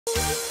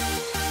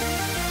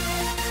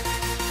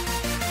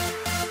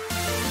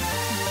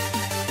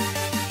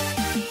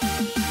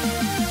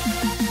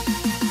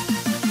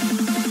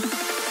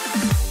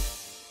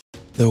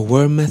The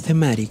word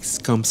mathematics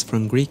comes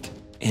from Greek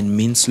and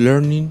means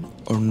learning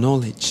or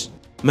knowledge.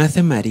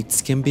 Mathematics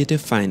can be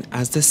defined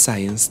as the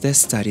science that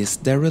studies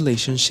the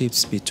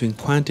relationships between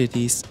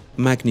quantities,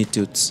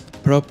 magnitudes,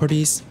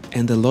 properties,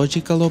 and the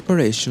logical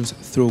operations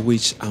through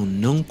which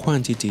unknown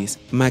quantities,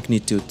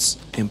 magnitudes,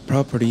 and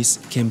properties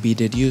can be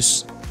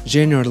deduced.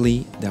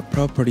 Generally, the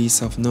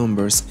properties of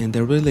numbers and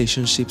the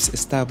relationships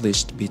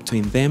established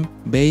between them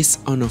based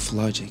on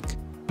logic.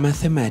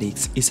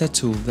 Mathematics is a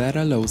tool that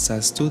allows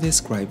us to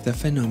describe the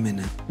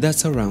phenomena that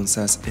surrounds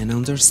us and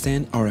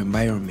understand our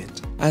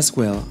environment, as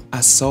well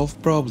as solve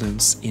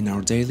problems in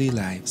our daily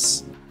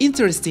lives.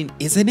 Interesting,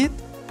 isn't it?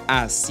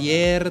 A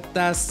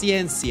cierta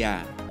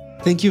ciencia.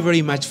 Thank you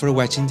very much for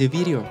watching the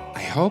video.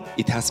 I hope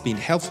it has been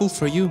helpful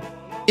for you.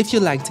 If you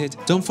liked it,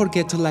 don't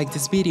forget to like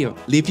this video,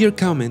 leave your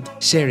comment,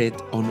 share it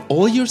on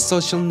all your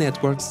social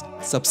networks,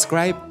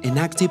 subscribe and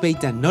activate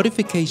the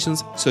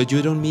notifications so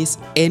you don't miss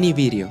any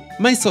video.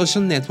 My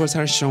social networks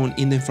are shown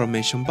in the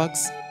information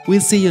box.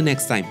 We'll see you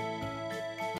next time.